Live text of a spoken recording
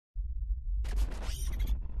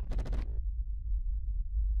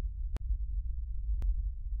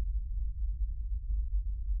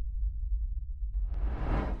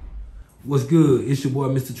What's good? It's your boy,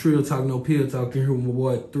 Mr. Trill Talk, No Pill Talk. Here with my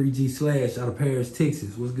boy, 3gxslash out of Paris,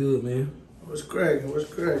 Texas. What's good, man? What's cracking? What's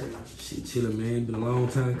cracking? Shit, chillin', man. Been a long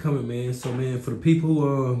time coming, man. So, man, for the people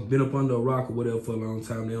who been up under a rock or whatever for a long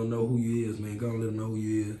time, they don't know who you is, man. Go and let them know who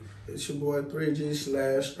you is. It's your boy,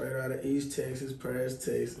 3gxslash, straight out of East Texas, Paris,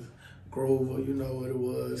 Texas. Grover, you know what it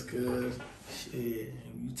was, cuz. Shit,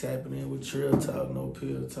 you tapping in with Trill Talk, No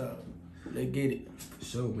Pill Talk. Let's get it. For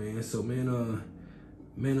sure, man. So, man,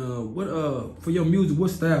 what for your music,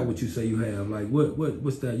 what style would you say you have? Like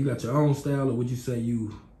what style? You got your own style, or would you say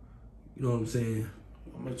you know what I'm saying?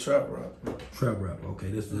 I'm a trap rapper. Trap rap,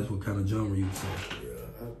 okay. That's what kind of genre you say.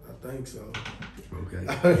 Yeah, I think so. Okay.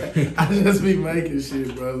 I just be making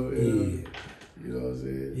shit, brother. Yeah. You know what I'm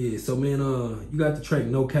saying? Yeah, so man, you got the track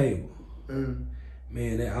No Cable.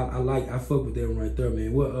 Man, I fuck with that one right there,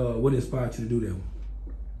 man. What inspired you to do that one?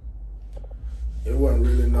 It wasn't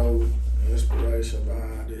really no inspiration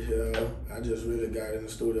behind it here. I just really got in the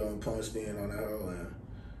studio and punched in on that whole and I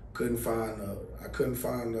couldn't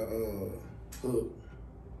find the hook.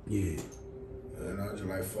 Yeah. And I was just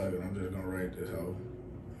like, fuck it, I'm just gonna write this whole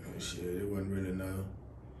and shit. It wasn't really no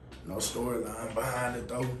storyline behind it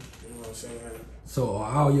though. You know what I'm saying? So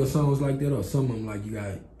are all your songs like that, or some of them like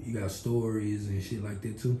you got stories and shit like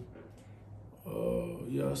that too?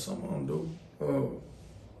 Yeah, some of them do.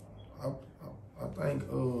 I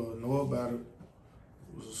think Know About It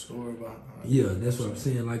was a story behind it. Yeah, that's what I'm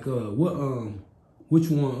saying. Like which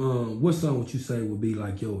one what song would you say would be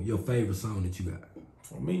like your favorite song that you got?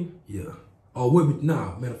 For me? Yeah. Or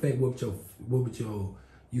matter of fact, what would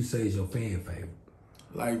you say is your fan favorite?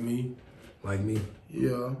 Like Me. Like Me?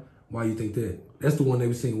 Yeah. Why you think that? That's the one they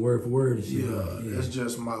were singing word for word and shit. Yeah, that's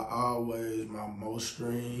just my most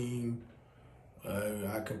streamed.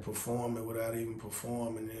 I can perform it without even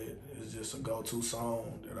performing it. It's just a go-to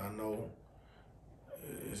song that I know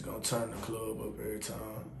it's gonna turn the club up every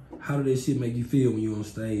time. How did that shit make you feel when you on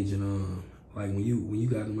stage and like when you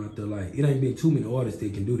got them out there? Like, it ain't been too many artists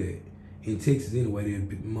that can do that in Texas anyway.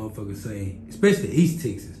 That motherfuckers say, especially East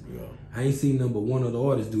Texas. Yeah. I ain't seen number one other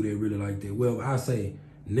artists do that really like that. Well, I say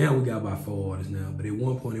now we got about 4 artists now, but at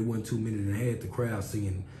one point it wasn't too many that had the crowd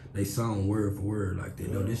singing they song word for word like that.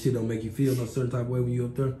 Yeah. Though this shit don't make you feel no certain type of way when you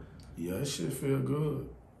up there? Yeah, that shit feel good.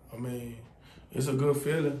 I mean, it's a good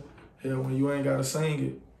feeling. Yeah, when you ain't gotta sing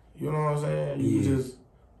it. You know what I'm saying? You just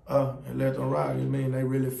and let them rock. I mean, they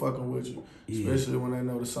really fucking with you. Yeah. Especially when they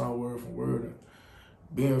know the song word for word. And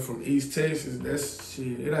being from East Texas, that's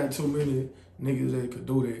shit. It ain't too many niggas that could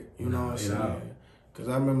do that. You know what I'm saying? Cause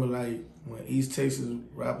I remember like when East Texas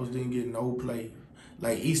rappers didn't get no play.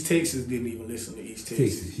 Like East Texas didn't even listen to East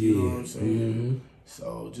Texas. You know what I'm saying?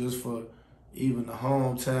 So just for even the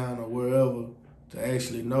hometown or wherever to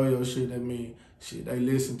actually know your shit, that mean shit, they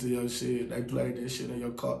listen to your shit, they play that shit in your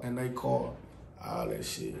car, all that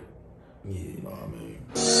shit. Yeah. You know what I mean?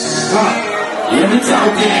 Let me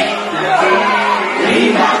talk that.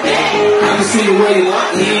 Ain't about that. I can see the way you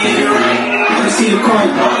walk in and right. I can see the car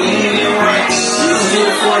you walk in and right. You kill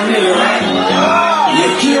for a nigga, right? You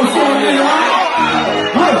kill for a nigga, right?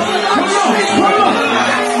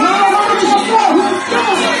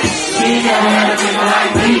 She ain't never had a nigga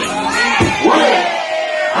like me. What?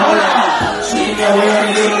 Hold on. She ain't never had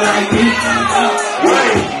a nigga like me.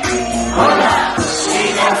 What? Hold on. She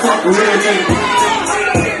ain't gon' fuck a real nigga.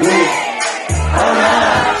 What? Hold on.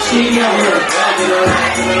 She ain't never had a nigga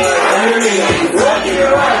like me. I really ain't fucking it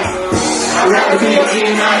right. I rather be a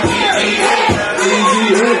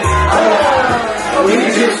Hold on. We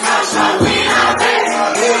can just outside, we out there.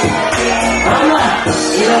 Hold on.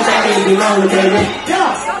 You don't think it be wrong, baby?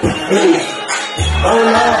 Yeah. Oh,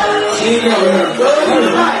 Lord, she never heard.